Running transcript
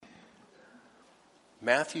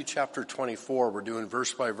Matthew chapter 24, we're doing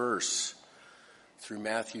verse by verse through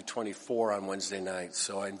Matthew 24 on Wednesday night.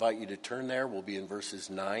 So I invite you to turn there. We'll be in verses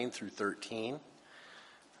 9 through 13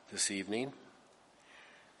 this evening.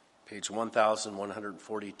 Page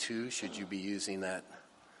 1142, should you be using that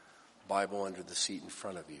Bible under the seat in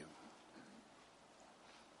front of you.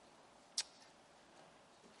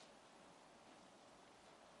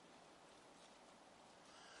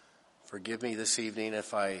 Forgive me this evening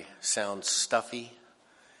if I sound stuffy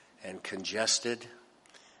and congested.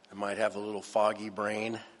 I might have a little foggy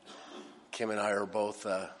brain. Kim and I are both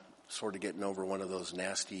sort of getting over one of those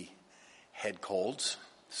nasty head colds.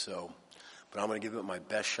 But I'm going to give it my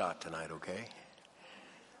best shot tonight, okay?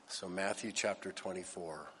 So Matthew chapter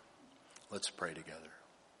 24. Let's pray together.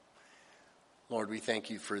 Lord, we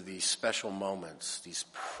thank you for these special moments, these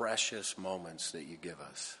precious moments that you give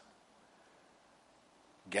us.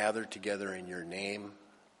 Gathered together in your name.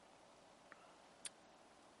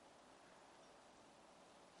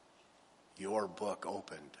 Your book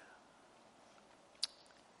opened.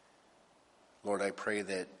 Lord, I pray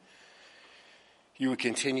that you would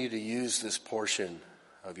continue to use this portion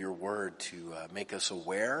of your word to make us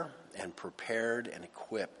aware and prepared and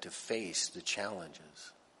equipped to face the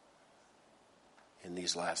challenges in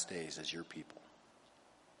these last days as your people.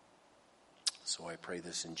 So I pray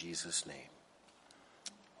this in Jesus' name.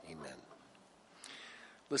 Amen.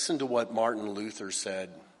 Listen to what Martin Luther said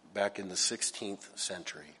back in the 16th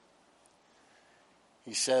century.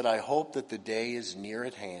 He said, "I hope that the day is near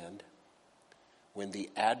at hand when the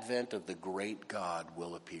advent of the great God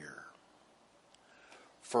will appear.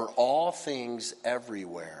 For all things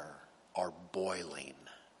everywhere are boiling,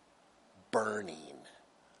 burning,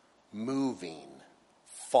 moving,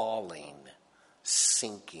 falling,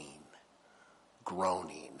 sinking,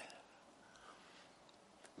 groaning."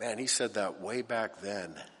 Man, he said that way back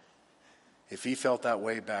then. If he felt that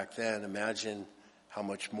way back then, imagine how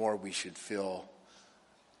much more we should feel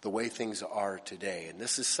the way things are today. And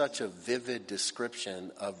this is such a vivid description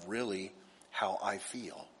of really how I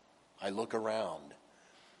feel. I look around.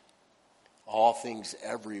 All things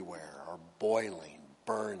everywhere are boiling,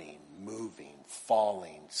 burning, moving,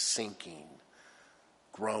 falling, sinking,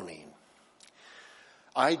 groaning.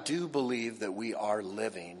 I do believe that we are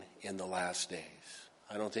living in the last days.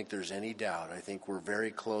 I don't think there's any doubt. I think we're very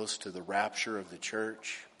close to the rapture of the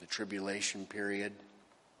church, the tribulation period,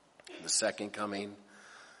 the second coming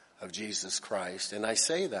of Jesus Christ. And I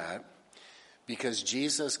say that because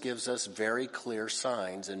Jesus gives us very clear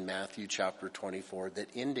signs in Matthew chapter 24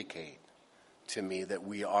 that indicate to me that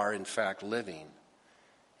we are in fact living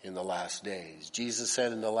in the last days. Jesus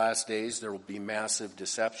said in the last days there will be massive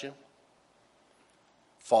deception,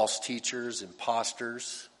 false teachers,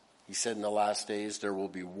 imposters. He said in the last days there will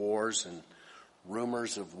be wars and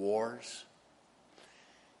rumors of wars.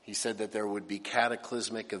 He said that there would be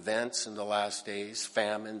cataclysmic events in the last days,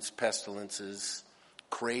 famines, pestilences,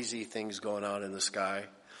 crazy things going on in the sky,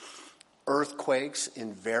 earthquakes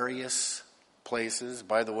in various places.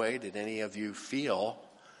 By the way, did any of you feel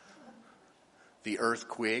the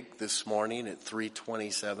earthquake this morning at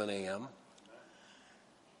 3:27 a.m.?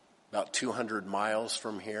 About 200 miles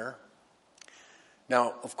from here.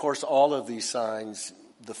 Now, of course, all of these signs,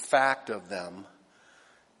 the fact of them,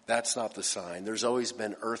 that's not the sign. There's always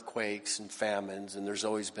been earthquakes and famines, and there's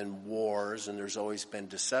always been wars, and there's always been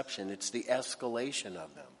deception. It's the escalation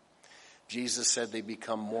of them. Jesus said they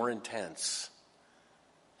become more intense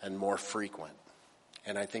and more frequent.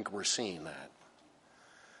 And I think we're seeing that.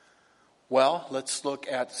 Well, let's look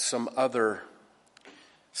at some other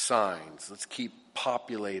signs. Let's keep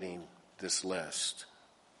populating this list.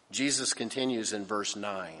 Jesus continues in verse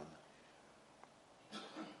 9.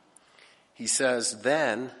 He says,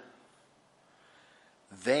 "Then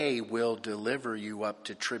they will deliver you up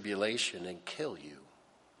to tribulation and kill you.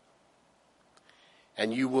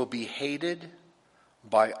 And you will be hated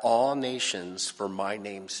by all nations for my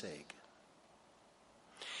name's sake.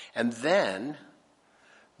 And then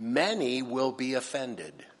many will be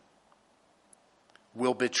offended,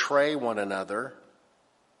 will betray one another,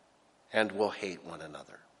 and will hate one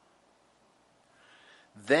another.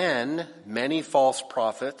 Then many false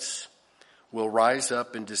prophets will rise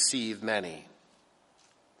up and deceive many.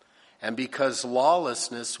 And because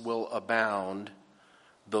lawlessness will abound,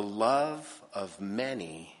 the love of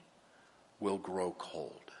many will grow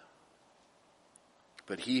cold.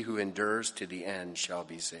 But he who endures to the end shall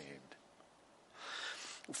be saved."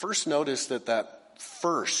 First, notice that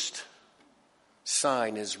first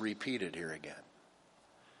sign is repeated here again.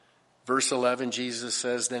 Verse 11, Jesus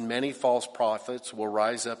says, "Then many false prophets will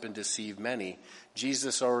rise up and deceive many."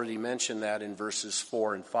 Jesus already mentioned that in verses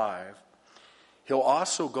 4 and 5. He'll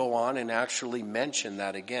also go on and actually mention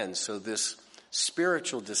that again. So this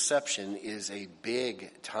spiritual deception is a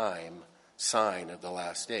big time sign of the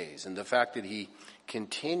last days. And the fact that he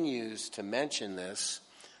continues to mention this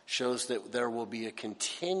shows that there will be a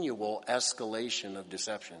continual escalation of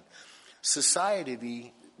deception.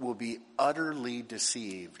 Society will be utterly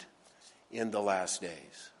deceived in the last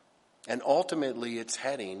days. And ultimately, it's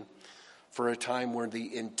heading for a time where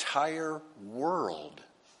the entire world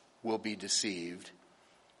will be deceived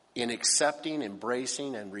in accepting,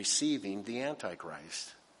 embracing, and receiving the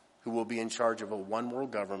Antichrist, who will be in charge of a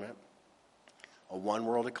one-world government, a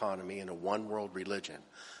one-world economy, and a one-world religion.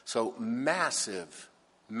 So massive,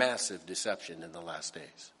 massive deception in the last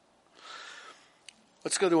days.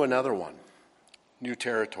 Let's go to another one. New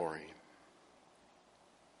territory.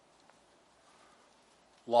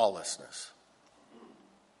 Lawlessness.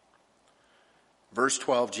 Verse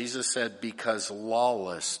 12, Jesus said, because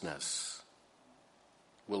lawlessness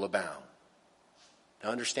will abound. Now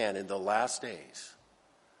understand, in the last days,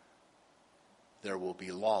 there will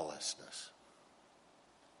be lawlessness.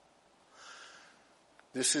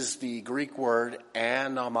 This is the Greek word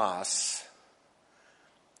anamos.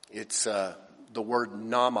 It's the word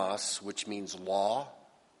nomos, which means law,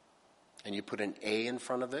 and you put an A in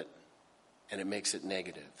front of it, and it makes it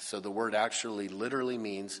negative. So the word actually literally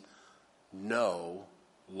means no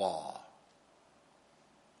law,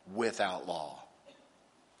 without law.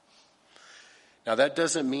 Now that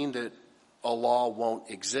doesn't mean that a law won't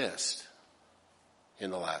exist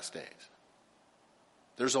in the last days.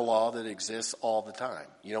 There's a law that exists all the time.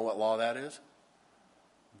 You know what law that is?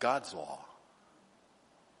 God's law.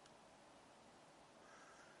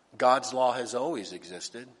 God's law has always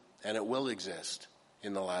existed, and it will exist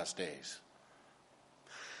in the last days.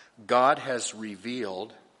 God has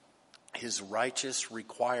revealed his righteous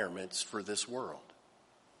requirements for this world.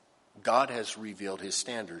 God has revealed his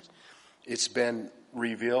standards. It's been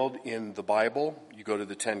revealed in the Bible. You go to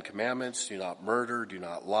the 10 Commandments: do not murder, do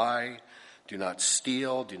not lie, do not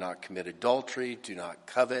steal, do not commit adultery, do not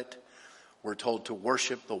covet. We're told to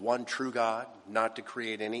worship the one true God, not to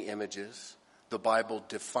create any images. The Bible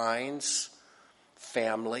defines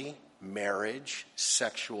family, marriage,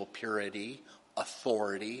 sexual purity,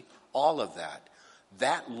 authority, all of that.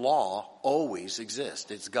 That law always exists.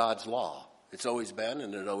 It's God's law. It's always been,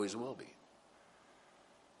 and it always will be.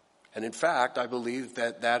 And in fact, I believe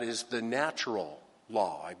that that is the natural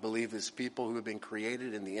law. I believe as people who have been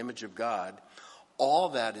created in the image of God, all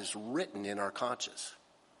that is written in our conscience.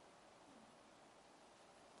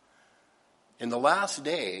 In the last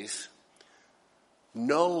days,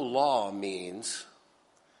 no law means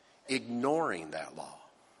ignoring that law,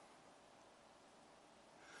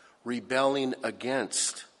 rebelling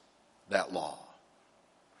against that law.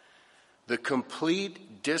 The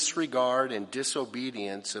complete disregard and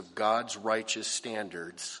disobedience of God's righteous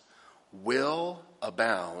standards will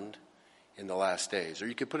abound in the last days. Or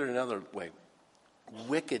you could put it another way.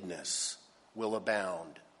 Wickedness will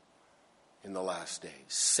abound in the last days.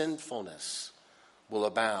 Sinfulness will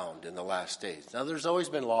abound in the last days. Now, there's always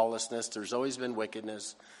been lawlessness. There's always been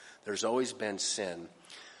wickedness. There's always been sin.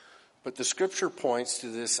 But the scripture points to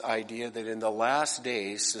this idea that in the last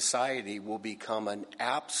days, society will become an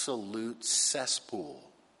absolute cesspool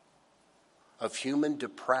of human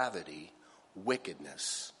depravity,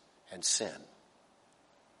 wickedness, and sin.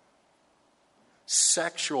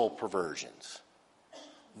 Sexual perversions,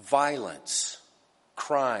 violence,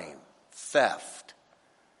 crime, theft.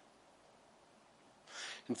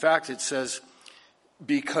 In fact, it says,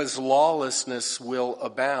 because lawlessness will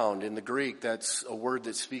abound. In the Greek, that's a word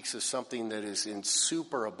that speaks of something that is in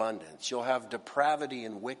superabundance. You'll have depravity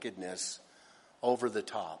and wickedness over the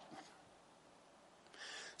top.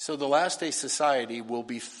 So the last day society will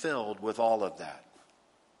be filled with all of that.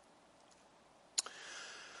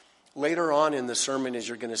 Later on in the sermon, as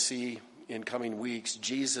you're going to see in coming weeks,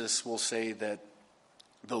 Jesus will say that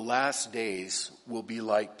the last days will be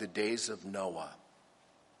like the days of Noah.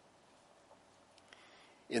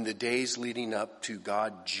 In the days leading up to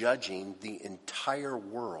God judging the entire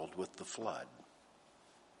world with the flood.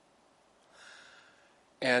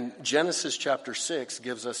 And Genesis chapter 6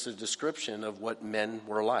 gives us a description of what men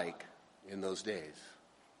were like in those days.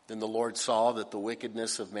 Then the Lord saw that the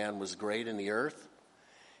wickedness of man was great in the earth,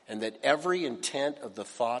 and that every intent of the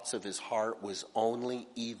thoughts of his heart was only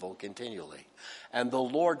evil continually. And the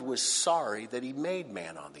Lord was sorry that he made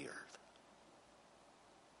man on the earth.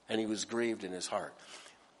 And he was grieved in his heart.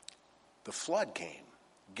 The flood came.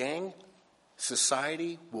 Gang,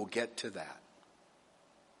 society will get to that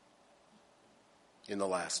in the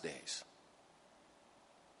last days.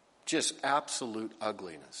 Just absolute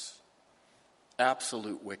ugliness.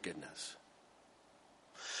 absolute wickedness.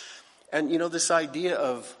 And this idea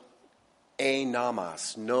of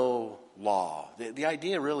anamos, no law, the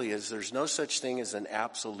idea really is there's no such thing as an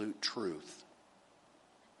absolute truth.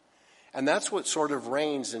 And that's what sort of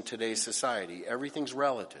reigns in today's society. Everything's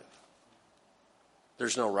relative.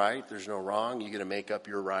 There's no right, there's no wrong. You're going to make up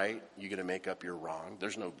your right, you're going to make up your wrong.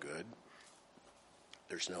 There's no good.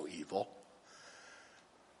 There's no evil.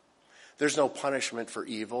 There's no punishment for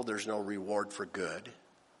evil. There's no reward for good.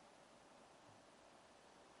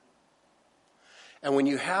 And when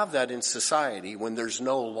you have that in society, when there's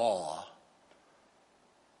no law,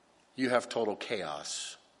 you have total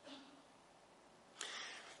chaos.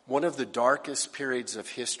 One of the darkest periods of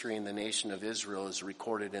history in the nation of Israel is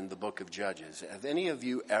recorded in the book of Judges. Have any of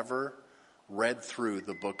you ever read through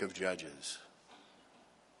the book of Judges?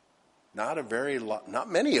 Not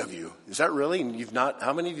many of you. Is that really? You've not?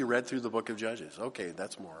 How many of you read through the book of Judges? Okay,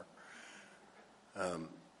 that's more.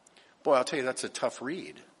 Boy, I'll tell you, that's a tough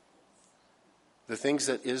read. The things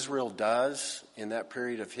that Israel does in that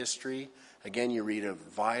period of history, again, you read of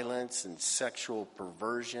violence and sexual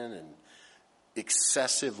perversion and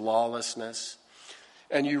excessive lawlessness.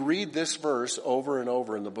 And you read this verse over and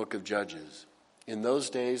over in the book of Judges. In those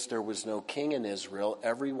days, there was no king in Israel.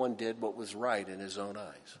 Everyone did what was right in his own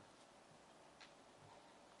eyes.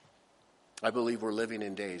 I believe we're living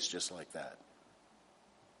in days just like that.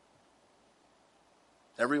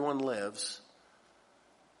 Everyone lives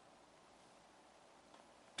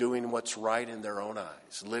doing what's right in their own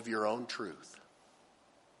eyes. Live your own truth.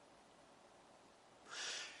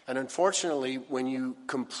 And unfortunately, when you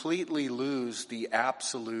completely lose the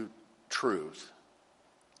absolute truth,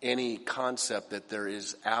 any concept that there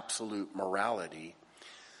is absolute morality,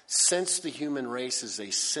 since the human race is a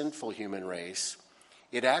sinful human race,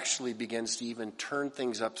 it actually begins to even turn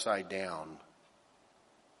things upside down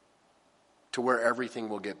to where everything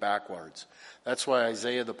will get backwards. That's why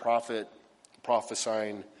Isaiah the prophet,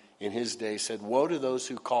 prophesying in his day, said, "Woe to those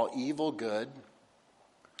who call evil good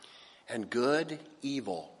and good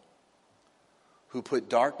evil, who put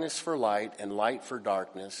darkness for light and light for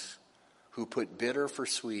darkness, who put bitter for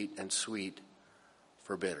sweet and sweet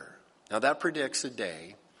for bitter." Now that predicts a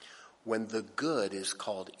day when the good is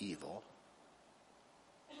called evil.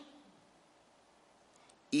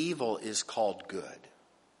 Evil is called good.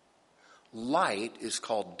 Light is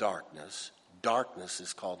called darkness. Darkness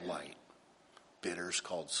is called light. Bitter is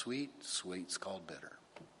called sweet. Sweet's called bitter.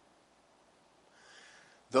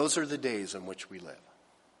 Those are the days in which we live.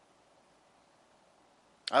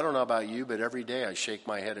 I don't know about you, but every day I shake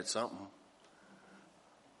my head at something.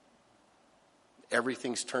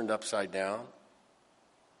 Everything's turned upside down.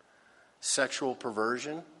 Sexual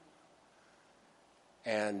perversion.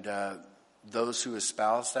 And those who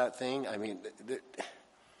espouse that thing,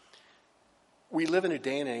 we live in a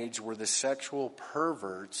day and age where the sexual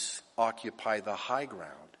perverts occupy the high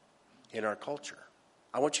ground in our culture.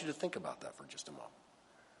 I want you to think about that for just a moment.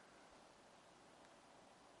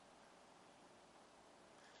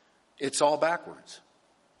 It's all backwards.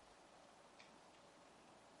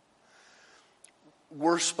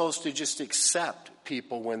 We're supposed to just accept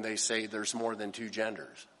people when they say there's more than two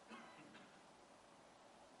genders.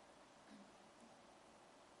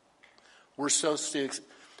 We're supposed to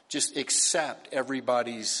just accept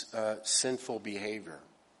everybody's sinful behavior.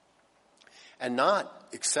 And not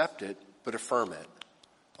accept it, but affirm it,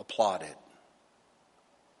 applaud it.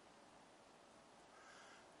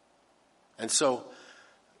 And so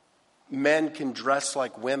men can dress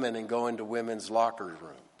like women and go into women's locker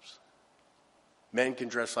rooms. Men can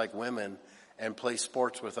dress like women and play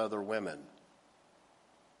sports with other women.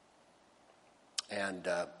 And,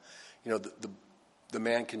 the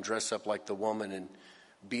man can dress up like the woman and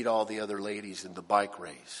beat all the other ladies in the bike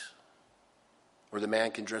race. Or the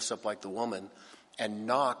man can dress up like the woman and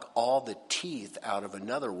knock all the teeth out of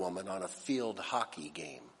another woman on a field hockey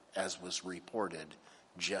game, as was reported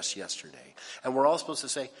just yesterday. And we're all supposed to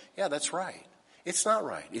say, yeah, that's right. It's not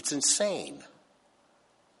right. It's insane.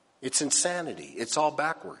 It's insanity. It's all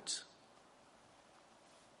backwards.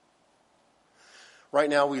 Right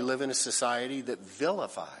now we live in a society that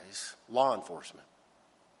vilifies law enforcement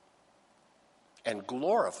and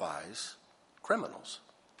glorifies criminals.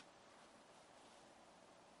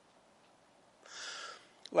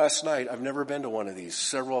 Last night, I've never been to one of these.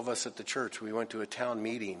 Several of us at the church, we went to a town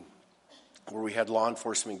meeting where we had law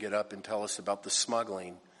enforcement get up and tell us about the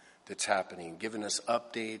smuggling that's happening, giving us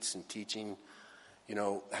updates and teaching,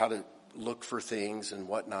 how to look for things and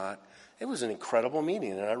whatnot. It was an incredible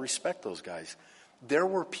meeting, and I respect those guys. There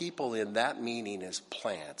were people in that meeting as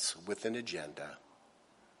plants with an agenda.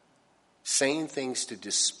 saying things to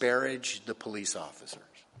disparage the police officers.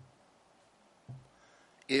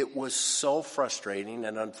 It was so frustrating,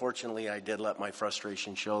 and unfortunately I did let my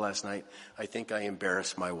frustration show last night. I think I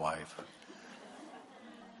embarrassed my wife.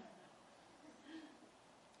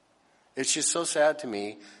 It's just so sad to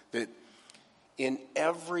me that in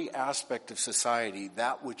every aspect of society,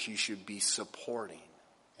 that which you should be supporting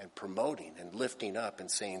and promoting and lifting up and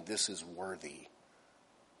saying this is worthy,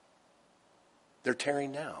 they're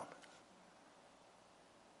tearing down.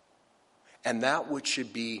 And that which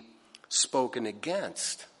should be spoken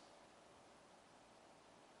against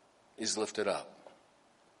is lifted up.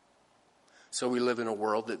 So we live in a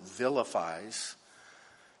world that vilifies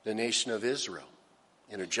the nation of Israel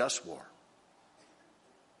in a just war.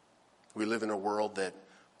 We live in a world that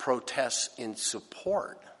protests in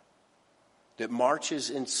support, that marches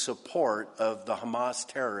in support of the Hamas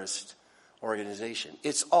terrorist organization.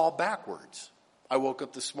 It's all backwards. I woke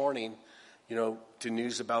up this morning, to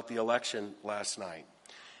news about the election last night.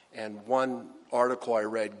 And one article I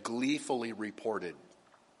read gleefully reported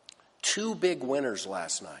 2 big winners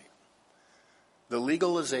last night. The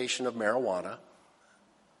legalization of marijuana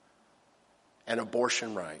and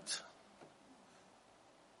abortion rights.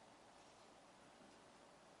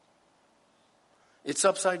 It's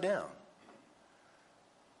upside down.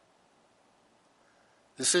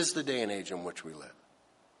 This is the day and age in which we live.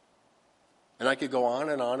 And I could go on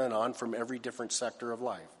and on and on from every different sector of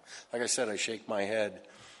life. Like I said, I shake my head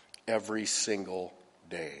every single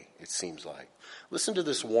day, it seems like. Listen to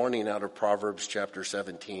this warning out of Proverbs chapter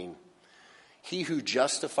 17. He who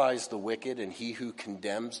justifies the wicked and he who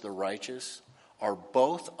condemns the righteous are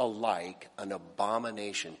both alike an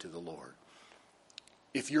abomination to the Lord.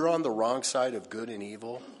 If you're on the wrong side of good and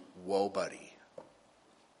evil, woe buddy.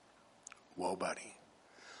 Woe buddy.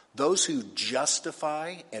 Those who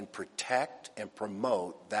justify and protect and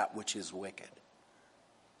promote that which is wicked.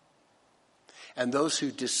 And those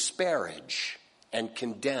who disparage and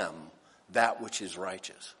condemn that which is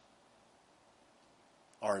righteous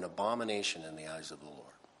are an abomination in the eyes of the Lord.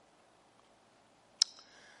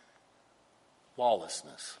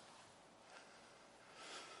 Lawlessness.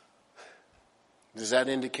 Does that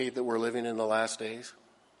indicate that we're living in the last days?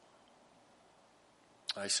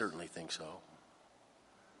 I certainly think so.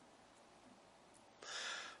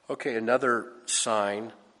 Okay, another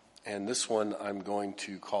sign, and this one I'm going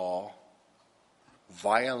to call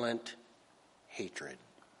violent hatred.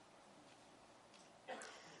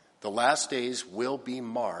 The last days will be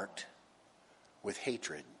marked with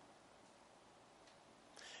hatred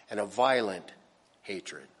and a violent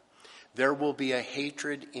hatred. There will be a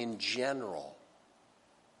hatred in general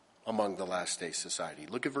among the last day society.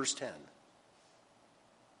 Look at verse 10.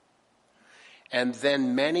 And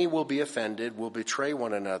then many will be offended, will betray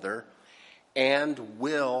one another, and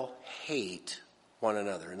will hate one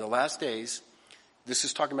another. In the last days, this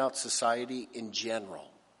is talking about society in general.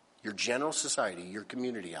 Your general society, your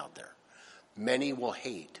community out there. Many will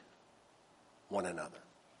hate one another.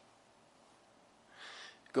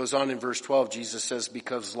 It goes on in verse 12, Jesus says,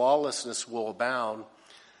 because lawlessness will abound,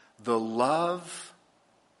 the love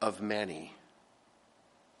of many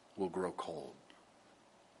will grow cold.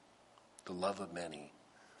 The love of many.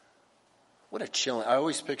 What a chilling. I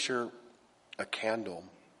always picture a candle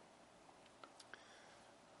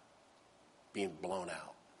being blown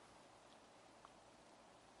out.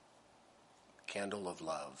 Candle of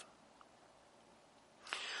love.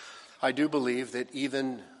 I do believe that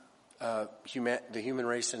even the human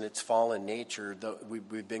race in its fallen nature,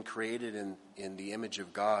 we've been created in the image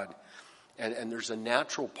of God. And there's a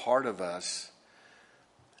natural part of us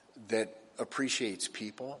that appreciates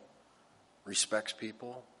people, respects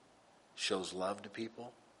people, shows love to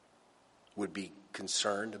people, would be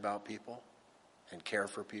concerned about people and care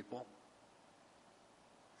for people.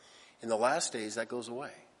 In the last days, that goes away.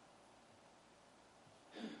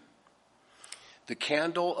 The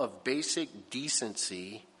candle of basic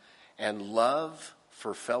decency and love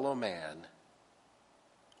for fellow man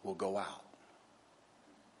will go out.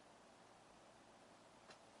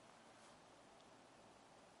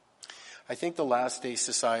 I think the last day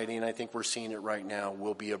society, and I think we're seeing it right now,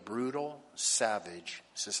 will be a brutal, savage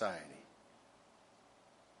society.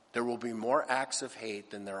 There will be more acts of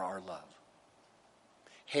hate than there are love.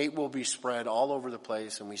 Hate will be spread all over the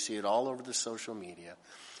place, and we see it all over the social media.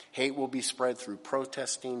 Hate will be spread through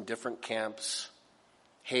protesting, different camps.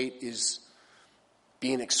 Hate is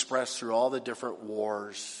being expressed through all the different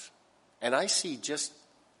wars. And I see just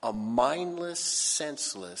a mindless,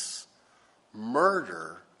 senseless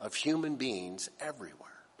murder of human beings everywhere.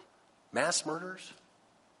 Mass murders,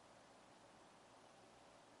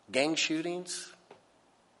 gang shootings,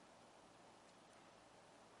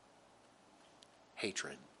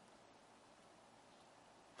 hatred.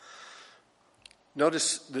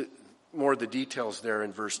 Notice more of the details there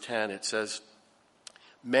in verse 10. It says,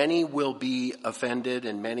 many will be offended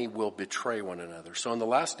and many will betray one another. So in the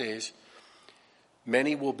last days,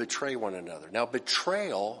 many will betray one another. Now,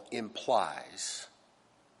 betrayal implies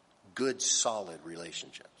good, solid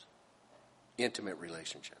relationships, intimate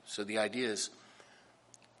relationships. So the idea is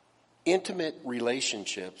intimate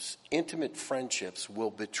relationships, intimate friendships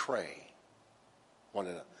will betray one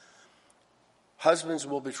another. Husbands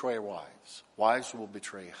will betray wives. Wives will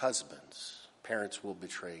betray husbands. Parents will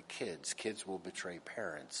betray kids. Kids will betray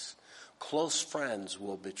parents. Close friends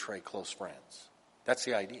will betray close friends. That's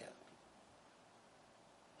the idea.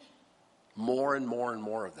 More and more and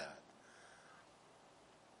more of that.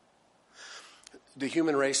 The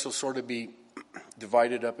human race will sort of be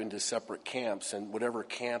divided up into separate camps, and whatever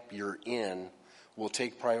camp you're in will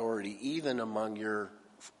take priority even among your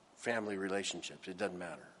family relationships. It doesn't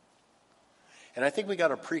matter. And I think we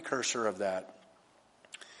got a precursor of that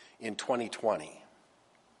in 2020. Do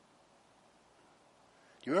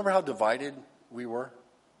you remember how divided we were?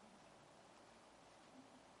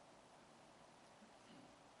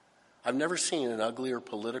 I've never seen an uglier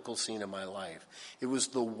political scene in my life. It was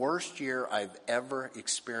the worst year I've ever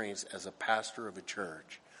experienced as a pastor of a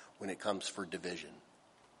church when it comes for division.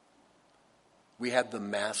 We had the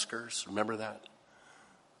maskers, remember that?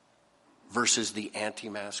 Versus the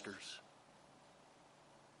anti-maskers.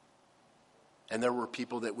 And there were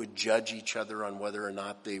people that would judge each other on whether or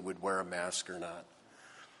not they would wear a mask or not.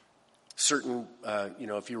 Certain,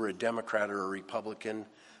 if you were a Democrat or a Republican,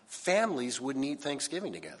 families wouldn't eat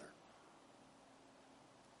Thanksgiving together.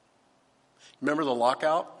 Remember the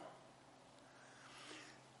lockout?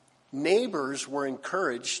 Neighbors were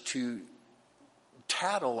encouraged to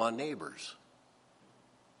tattle on neighbors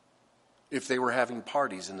if they were having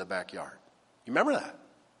parties in the backyard. You remember that?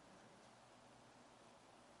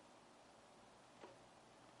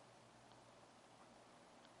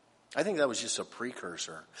 I think that was just a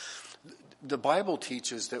precursor. The Bible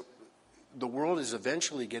teaches that the world is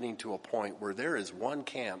eventually getting to a point where there is one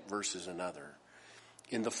camp versus another.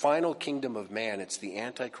 In the final kingdom of man, it's the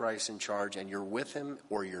Antichrist in charge, and you're with him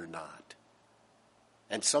or you're not.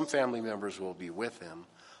 And some family members will be with him,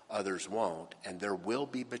 others won't, and there will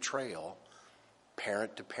be betrayal,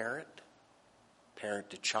 parent to parent, parent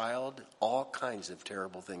to child, all kinds of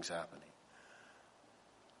terrible things happening.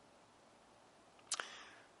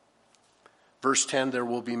 Verse 10, there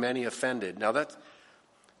will be many offended. Now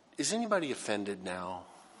is anybody offended now?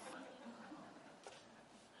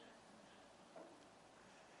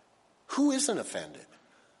 Who isn't offended?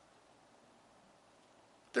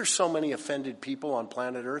 There's so many offended people on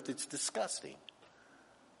planet Earth, it's disgusting.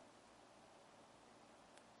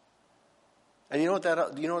 And you know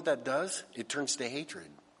what that does? It turns to hatred.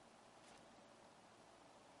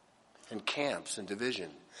 And camps and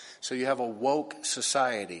division. So you have a woke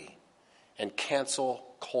society and cancel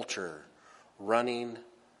culture running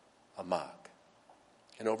amok.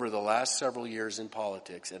 And over the last several years in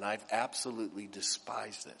politics, and I've absolutely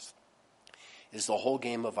despised this, is the whole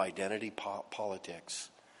game of identity politics,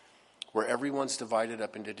 where everyone's divided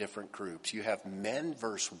up into different groups. You have men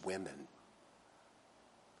versus women.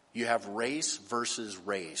 You have race versus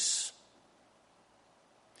race.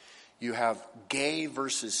 You have gay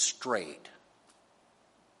versus straight.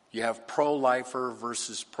 You have pro-lifer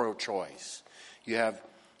versus pro-choice. You have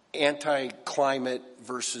anti-climate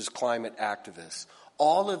versus climate activists.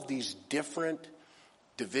 All of these different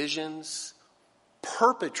divisions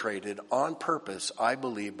perpetrated on purpose, I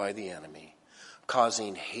believe, by the enemy,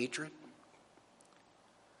 causing hatred,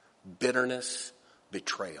 bitterness,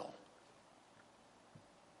 betrayal.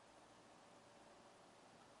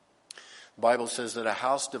 The Bible says that a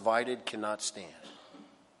house divided cannot stand.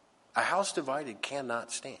 A house divided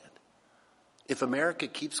cannot stand. If America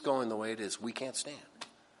keeps going the way it is, we can't stand.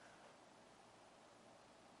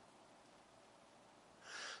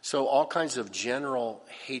 So all kinds of general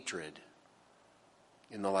hatred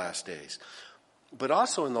in the last days. But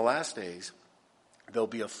also in the last days, there'll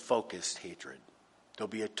be a focused hatred. There'll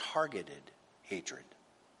be a targeted hatred.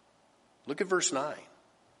 Look at verse 9.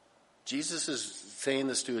 Jesus is saying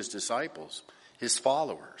this to his disciples, his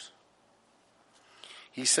followers.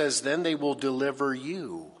 He says, then they will deliver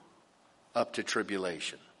you up to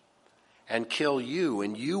tribulation and kill you,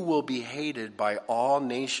 and you will be hated by all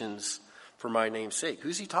nations for my name's sake.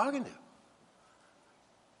 Who's he talking to?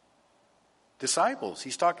 Disciples.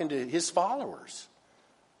 He's talking to his followers.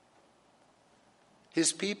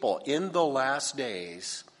 His people. In the last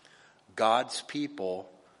days, God's people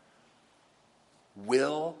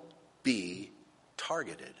will be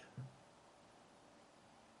targeted.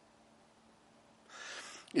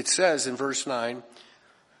 It says in verse 9,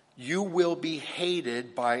 you will be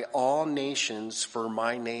hated by all nations for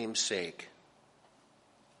my name's sake.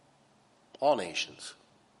 All nations.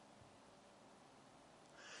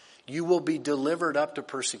 You will be delivered up to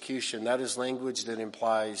persecution. That is language that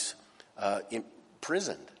implies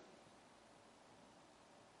imprisoned,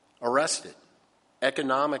 arrested,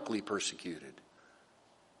 economically persecuted.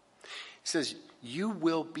 He says, you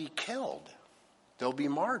will be killed. There'll be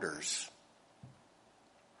martyrs.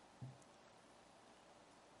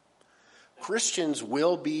 Christians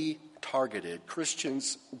will be targeted.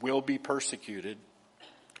 Christians will be persecuted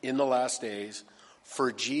in the last days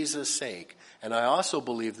for Jesus' sake. And I also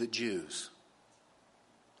believe that Jews,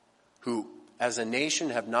 who as a nation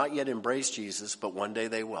have not yet embraced Jesus, but one day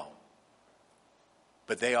they will.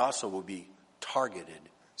 But they also will be targeted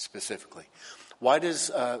specifically. Why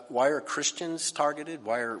are Christians targeted?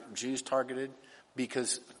 Why are Jews targeted?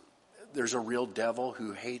 Because there's a real devil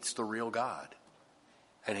who hates the real God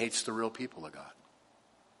and hates the real people of God.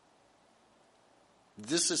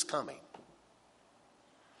 This is coming.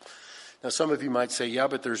 Now, some of you might say, yeah,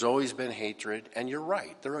 but there's always been hatred. And you're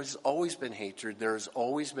right. There has always been hatred. There has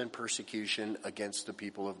always been persecution against the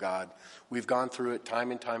people of God. We've gone through it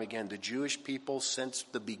time and time again. The Jewish people, since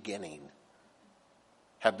the beginning,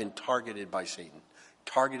 have been targeted by Satan,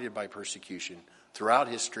 targeted by persecution throughout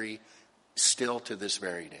history, still to this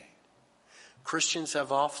very day. Christians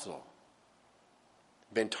have also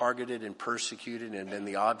been targeted and persecuted and been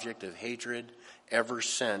the object of hatred ever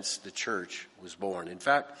since the church was born. In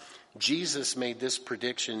fact, Jesus made this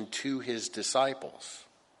prediction to his disciples.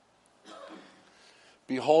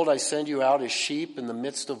 Behold, I send you out as sheep in the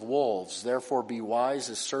midst of wolves. Therefore be wise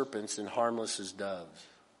as serpents and harmless as doves.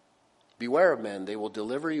 Beware of men. They will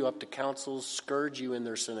deliver you up to councils, scourge you in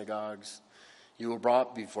their synagogues. You will be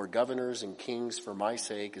brought before governors and kings for my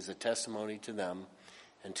sake as a testimony to them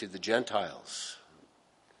and to the Gentiles.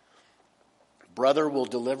 Brother will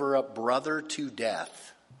deliver up brother to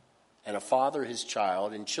death, and a father his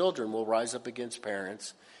child, and children will rise up against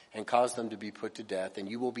parents and cause them to be put to death, and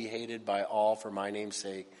you will be hated by all for my name's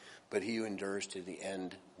sake, but he who endures to the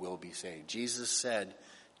end will be saved. Jesus said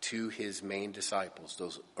to his main disciples,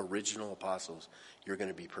 those original apostles, you're going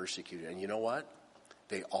to be persecuted. And you know what?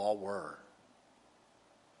 They all were.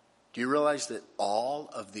 Do you realize that all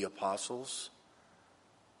of the apostles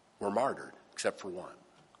were martyred except for one?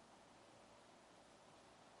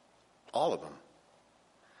 All of them.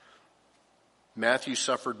 Matthew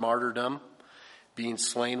suffered martyrdom, being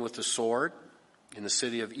slain with the sword in the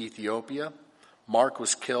city of Ethiopia. Mark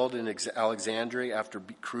was killed in Alexandria after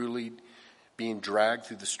cruelly being dragged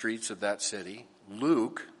through the streets of that city.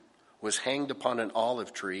 Luke was hanged upon an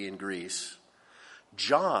olive tree in Greece.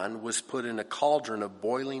 John was put in a cauldron of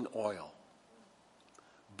boiling oil,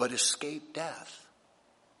 but escaped death.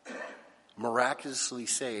 Miraculously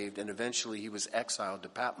saved, and eventually he was exiled to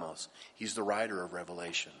Patmos. He's the writer of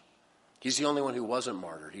Revelation. He's the only one who wasn't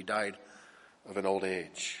martyred. He died of an old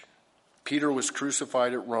age. Peter was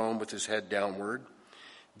crucified at Rome with his head downward.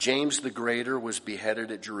 James the Greater was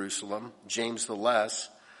beheaded at Jerusalem. James the Less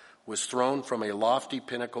was thrown from a lofty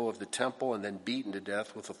pinnacle of the temple and then beaten to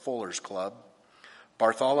death with a fuller's club.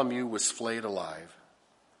 Bartholomew was flayed alive.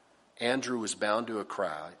 Andrew was bound to a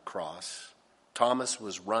cross. Thomas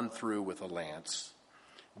was run through with a lance.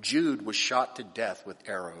 Jude was shot to death with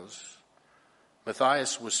arrows.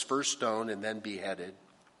 Matthias was first stoned and then beheaded.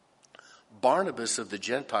 Barnabas of the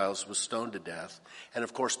Gentiles was stoned to death. And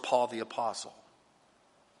of course, Paul the Apostle.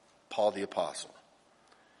 Paul the Apostle,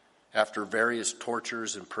 after various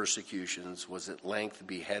tortures and persecutions, was at length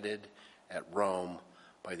beheaded at Rome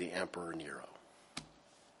by the Emperor Nero.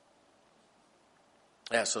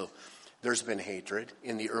 Yeah, so there's been hatred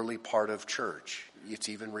in the early part of church. It's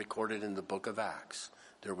even recorded in the book of Acts.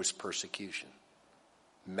 There was persecution,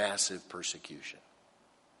 massive persecution.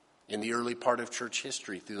 In the early part of church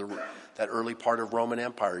history, through that early part of Roman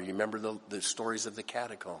Empire, you remember the stories of the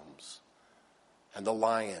catacombs and the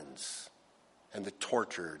lions and the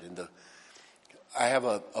tortured. I have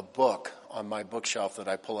a book on my bookshelf that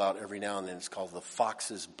I pull out every now and then. It's called The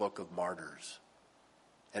Fox's Book of Martyrs.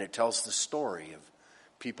 And it tells the story of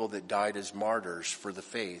people that died as martyrs for the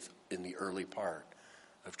faith in the early part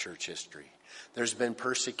of church history. There's been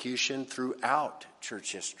persecution throughout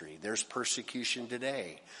church history. There's persecution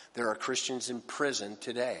today. There are Christians in prison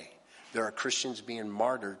today. There are Christians being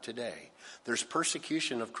martyred today. There's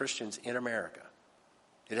persecution of Christians in America.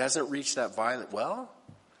 It hasn't reached that violent. Well,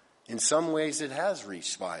 in some ways it has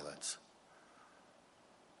reached violence.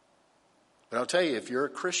 But I'll tell you, if you're a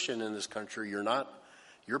Christian in this country,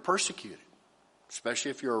 you're persecuted.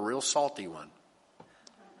 Especially if you're a real salty one.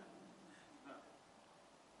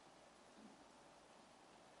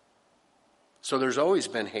 So there's always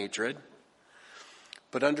been hatred.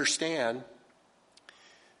 But understand,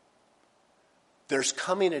 there's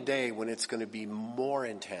coming a day when it's going to be more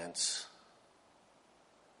intense,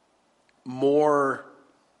 more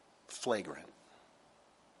flagrant,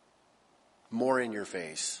 more in your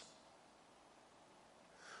face,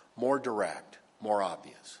 more direct, more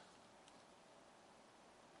obvious.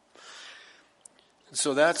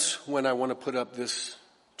 So that's when I want to put up this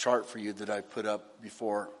chart for you that I've put up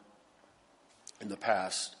before in the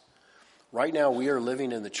past. Right now we are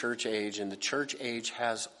living in the church age, and the church age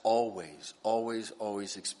has always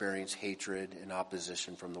experienced hatred and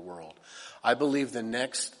opposition from the world. I believe the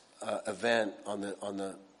next event on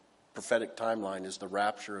the prophetic timeline is the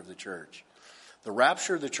rapture of the church. The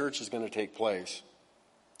rapture of the church is going to take place.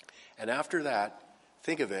 And after that,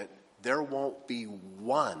 think of it, there won't be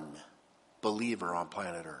one believer on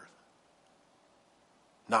planet Earth.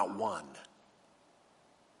 Not one.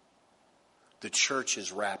 The church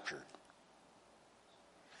is raptured.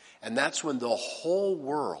 And that's when the whole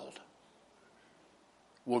world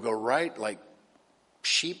will go right like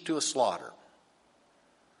sheep to a slaughter,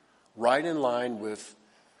 right in line with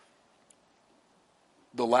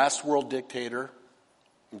the last world dictator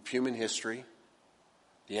in human history.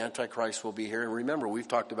 The Antichrist will be here. And remember, we've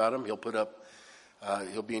talked about him.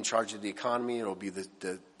 He'll be in charge of the economy. It'll be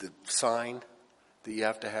the sign that you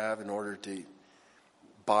have to have in order to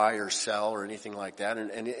buy or sell or anything like that.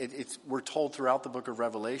 And we're told throughout the book of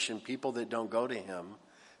Revelation, people that don't go to him,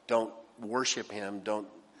 don't worship him, don't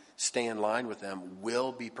stay in line with them,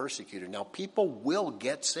 will be persecuted. Now, people will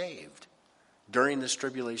get saved during this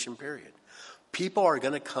tribulation period. People are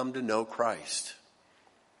going to come to know Christ.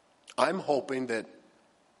 I'm hoping that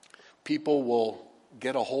people will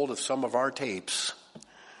get a hold of some of our tapes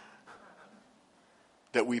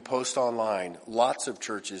that we post online. Lots of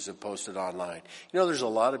churches have posted online. You know, there's a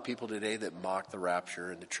lot of people today that mock the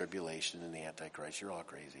rapture and the tribulation and the Antichrist. You're all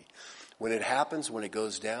crazy. When it happens, when it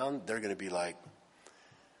goes down, they're going to be like,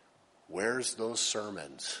 where's those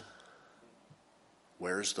sermons?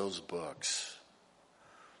 Where's those books?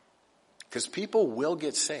 Because people will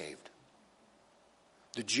get saved.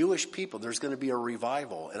 The Jewish people, there's going to be a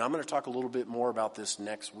revival. And I'm going to talk a little bit more about this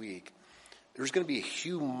next week. There's going to be a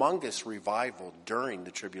humongous revival during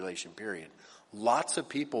the tribulation period. Lots of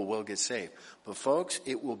people will get saved. But folks,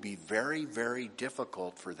 it will be very, very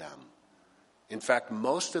difficult for them. In fact,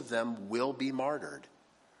 most of them will be martyred.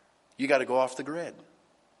 You got to go off the grid.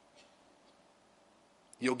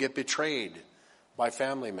 You'll get betrayed by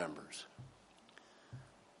family members.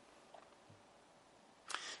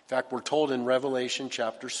 In fact, we're told in Revelation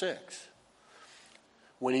chapter 6,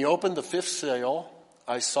 when he opened the fifth seal,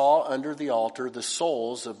 I saw under the altar the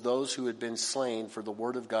souls of those who had been slain for the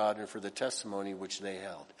word of God and for the testimony which they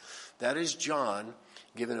held. That is John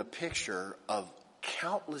giving a picture of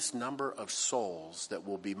countless number of souls that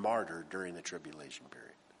will be martyred during the tribulation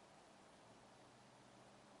period.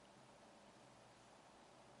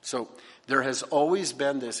 So there has always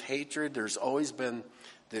been this hatred. There's always been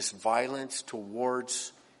this violence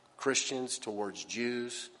towards Christians, towards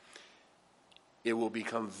Jews. It will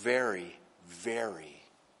become very, very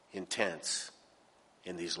intense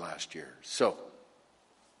in these last years. So,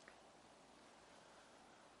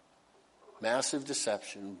 massive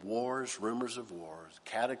deception, wars, rumors of wars,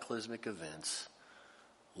 cataclysmic events,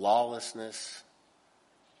 lawlessness,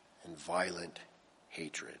 and violent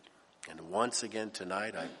hatred. And once again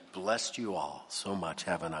tonight, I blessed you all so much,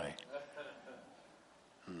 haven't I?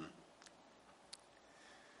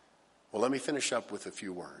 Well, let me finish up with a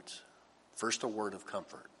few words. First, a word of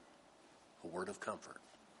comfort. A word of comfort.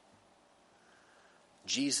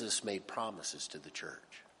 Jesus made promises to the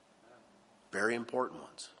church. Very important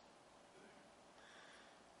ones.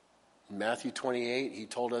 In Matthew 28, he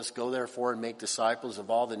told us, go therefore and make disciples of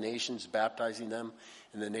all the nations, baptizing them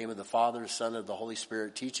in the name of the Father, Son, and the Holy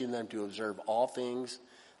Spirit, teaching them to observe all things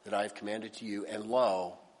that I have commanded to you. And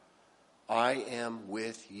lo, I am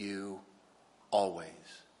with you always,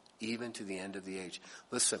 even to the end of the age.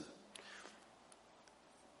 Listen,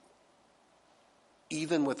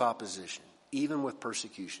 even with opposition, even with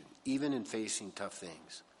persecution, even in facing tough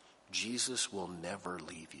things, Jesus will never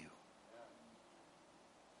leave you.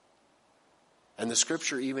 And the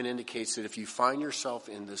scripture even indicates that if you find yourself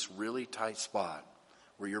in this really tight spot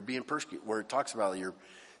where you're being persecuted, where it talks about you're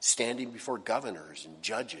standing before governors and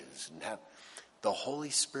judges, and the Holy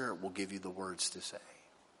Spirit will give you the words to say.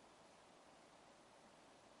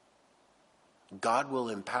 God will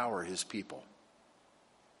empower his people.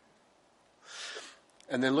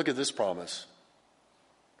 And then look at this promise.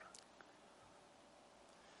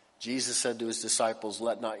 Jesus said to his disciples,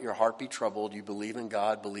 let not your heart be troubled. You believe in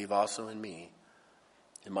God, believe also in me.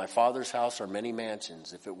 In my Father's house are many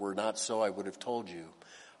mansions. If it were not so, I would have told you.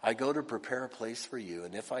 I go to prepare a place for you,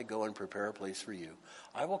 and if I go and prepare a place for you,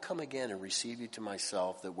 I will come again and receive you to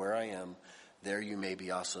myself, that where I am, there you may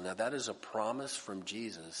be also. Now that is a promise from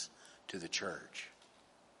Jesus to the church.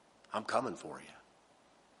 I'm coming for you.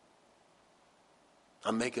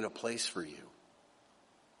 I'm making a place for you.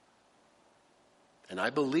 And I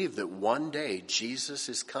believe that one day Jesus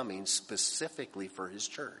is coming specifically for his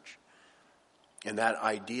church. And that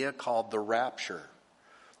idea called the rapture.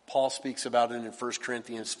 Paul speaks about it in 1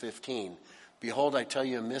 Corinthians 15. Behold, I tell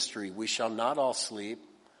you a mystery. We shall not all sleep,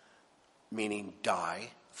 meaning die,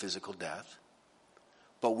 physical death,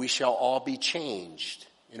 but we shall all be changed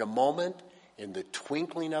in a moment, in the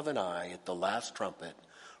twinkling of an eye, at the last trumpet.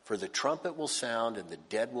 For the trumpet will sound, and the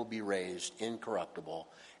dead will be raised incorruptible,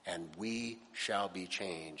 and we shall be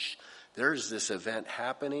changed. There's this event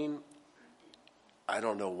happening. I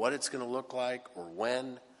don't know what it's going to look like or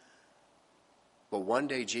when, but one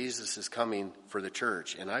day Jesus is coming for the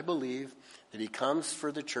church. And I believe that he comes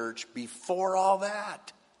for the church before all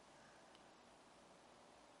that.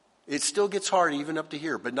 It still gets hard even up to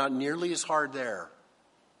here, but not nearly as hard there.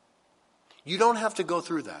 You don't have to go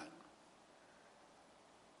through that.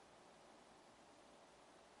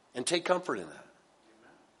 And take comfort in that.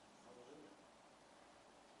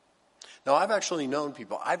 Now, I've actually known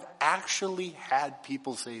people. I've actually had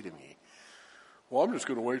people say to me, well, I'm just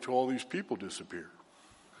going to wait till all these people disappear.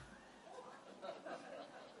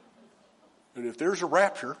 And if there's a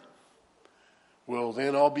rapture, well,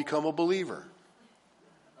 then I'll become a believer.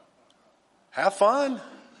 Have fun.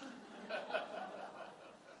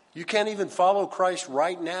 You can't even follow Christ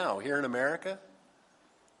right now here in America.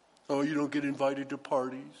 Oh, you don't get invited to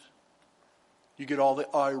parties. You get all the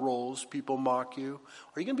eye rolls. People mock you.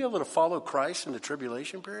 Are you going to be able to follow Christ in the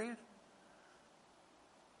tribulation period?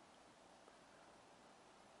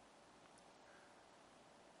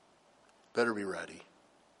 Better be ready.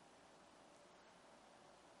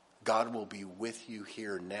 God will be with you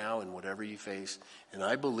here now in whatever you face, and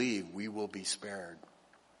I believe we will be spared.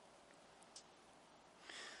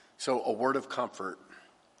 So a word of comfort,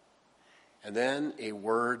 and then a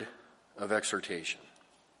word of exhortation.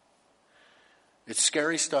 It's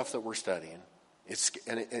scary stuff that we're studying,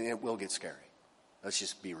 and it will get scary. Let's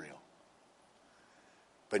just be real.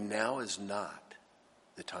 But now is not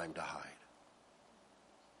the time to hide.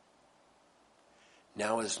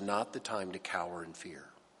 Now is not the time to cower in fear.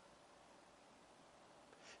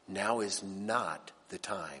 Now is not the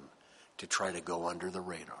time to try to go under the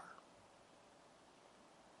radar.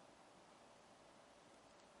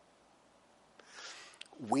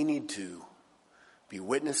 We need to be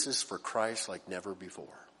witnesses for Christ like never before.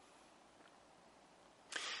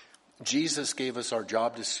 Jesus gave us our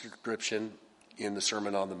job description in the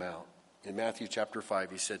Sermon on the Mount. In Matthew chapter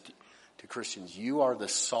 5, he said to Christians, you are the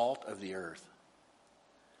salt of the earth.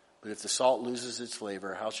 But if the salt loses its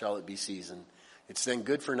flavor, how shall it be seasoned? It's then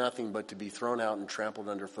good for nothing but to be thrown out and trampled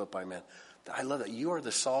underfoot by men. I love that. You are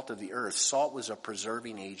the salt of the earth. Salt was a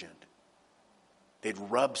preserving agent. They'd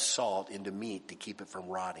rub salt into meat to keep it from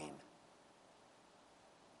rotting.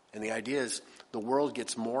 And the idea is the world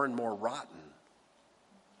gets more and more rotten.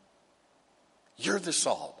 You're the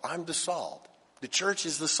salt. I'm the salt. The church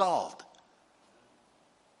is the salt.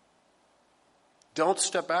 Don't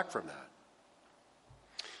step back from that.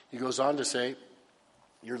 He goes on to say,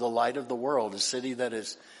 you're the light of the world. A city that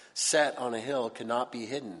is set on a hill cannot be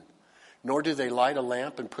hidden. Nor do they light a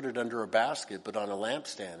lamp and put it under a basket, but on a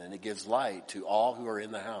lampstand, and it gives light to all who are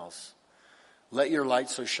in the house. Let your light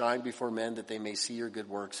so shine before men that they may see your good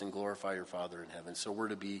works and glorify your Father in heaven. So we're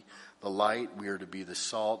to be the light. We are to be the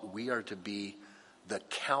salt. We are to be the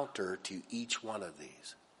counter to each one of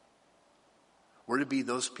these. We're to be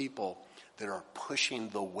those people that are pushing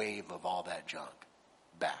the wave of all that junk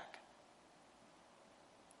back.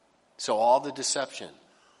 So all the deception,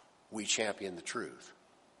 we champion the truth.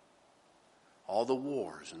 All the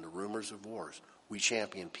wars and the rumors of wars, we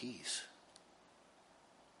champion peace.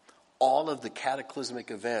 All of the cataclysmic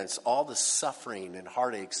events, all the suffering and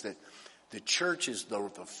heartaches that the church is the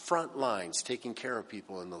front lines taking care of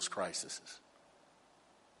people in those crises.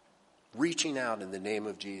 Reaching out in the name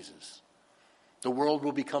of Jesus. The world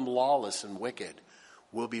will become lawless and wicked.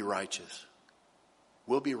 We'll be righteous.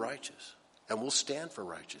 We'll be righteous. And we'll stand for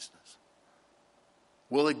righteousness.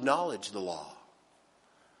 We'll acknowledge the law.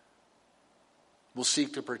 We'll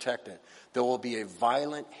seek to protect it. There will be a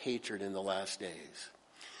violent hatred in the last days.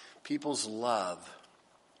 People's love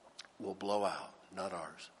will blow out, not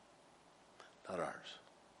ours. Not ours.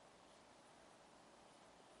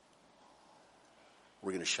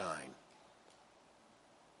 We're going to shine.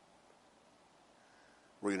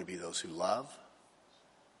 We're going to be those who love.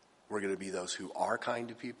 We're going to be those who are kind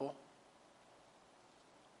to people.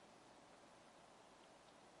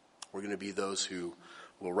 We're going to be those who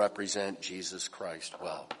will represent Jesus Christ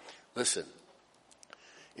well. Listen,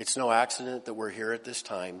 it's no accident that we're here at this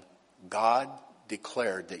time. God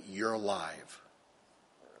declared that you're alive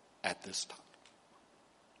at this time.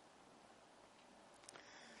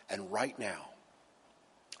 And right now,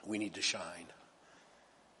 we need to shine.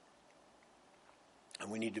 And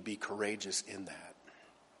we need to be courageous in that.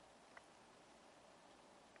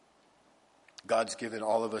 God's given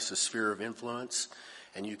all of us a sphere of influence,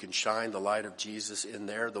 and you can shine the light of Jesus in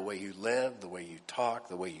there, the way you live, the way you talk,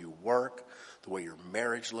 the way you work, the way your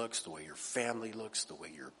marriage looks, the way your family looks,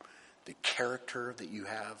 the character that you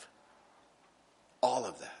have. All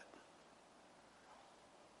of that.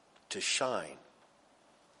 To shine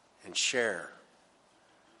and share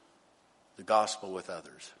the gospel with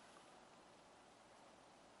others.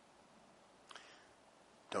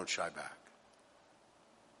 Don't shy back.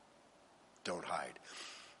 Don't hide.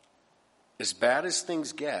 As bad as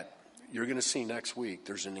things get, you're going to see next week,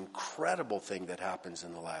 there's an incredible thing that happens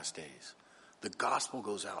in the last days. The gospel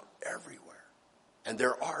goes out everywhere. And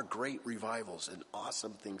there are great revivals and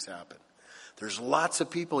awesome things happen. There's lots of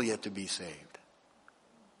people yet to be saved.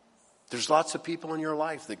 There's lots of people in your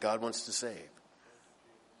life that God wants to save.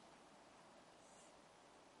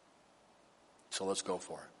 So let's go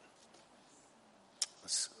for it.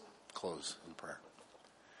 Let's close in prayer.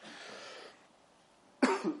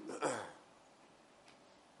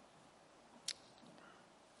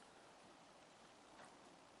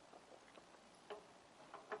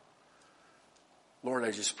 Lord,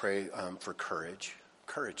 I just pray for courage.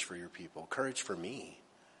 Courage for your people. Courage for me.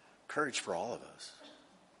 Courage for all of us.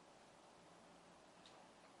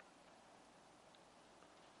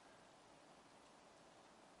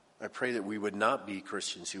 I pray that we would not be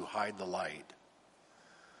Christians who hide the light,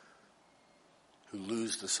 who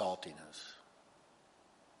lose the saltiness.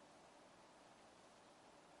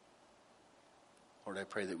 Lord, I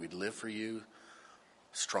pray that we'd live for you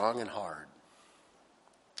strong and hard.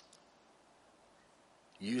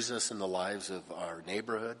 Use us in the lives of our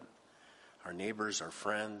neighborhood, our neighbors, our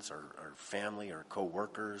friends, our family, our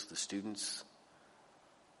co-workers, the students.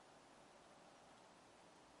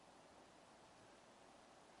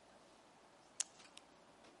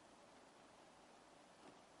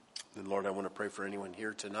 And Lord, I want to pray for anyone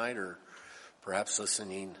here tonight or perhaps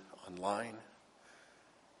listening online.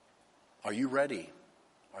 Are you ready?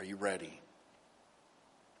 Are you ready?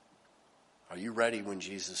 Are you ready when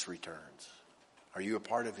Jesus returns? Are you a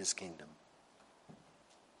part of his kingdom?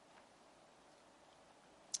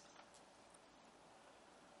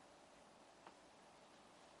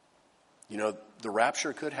 You know, the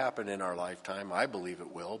rapture could happen in our lifetime. I believe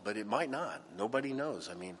it will, but it might not. Nobody knows.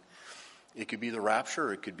 I mean, it could be the rapture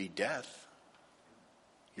or it could be death.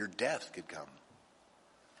 Your death could come.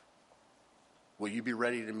 Will you be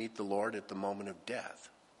ready to meet the Lord at the moment of death?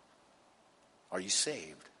 Are you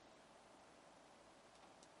saved?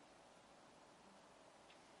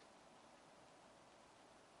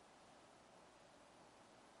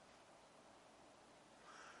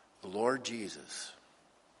 The Lord Jesus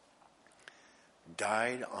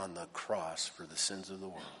died on the cross for the sins of the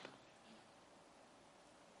world.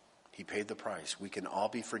 He paid the price. We can all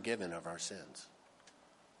be forgiven of our sins.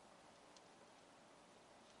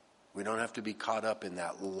 We don't have to be caught up in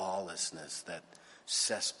that lawlessness, that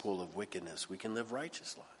cesspool of wickedness. We can live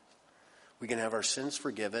righteous lives. We can have our sins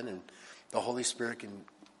forgiven, and the Holy Spirit can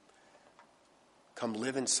come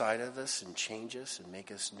live inside of us and change us and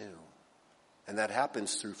make us new. And that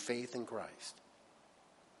happens through faith in Christ,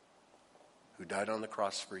 who died on the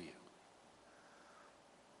cross for you.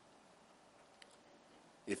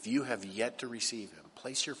 If you have yet to receive him,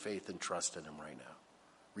 place your faith and trust in him right now.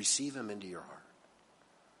 Receive him into your heart.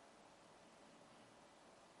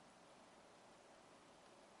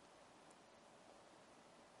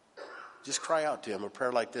 Just cry out to him a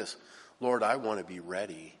prayer like this. Lord, I want to be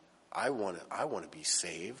ready. I want to be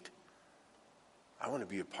saved. I want to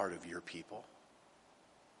be a part of your people.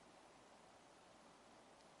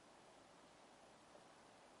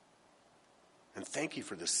 And thank you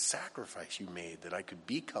for the sacrifice you made that I could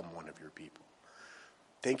become one of your people.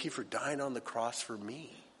 Thank you for dying on the cross for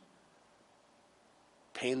me,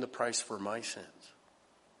 paying the price for my sins.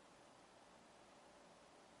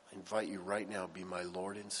 I invite you right now, be my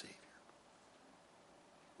Lord and Savior.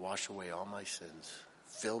 Wash away all my sins.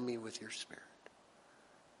 Fill me with your Spirit.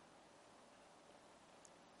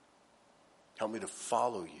 Help me to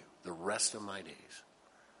follow you the rest of my days.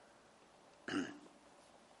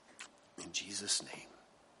 In Jesus' name,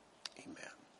 amen.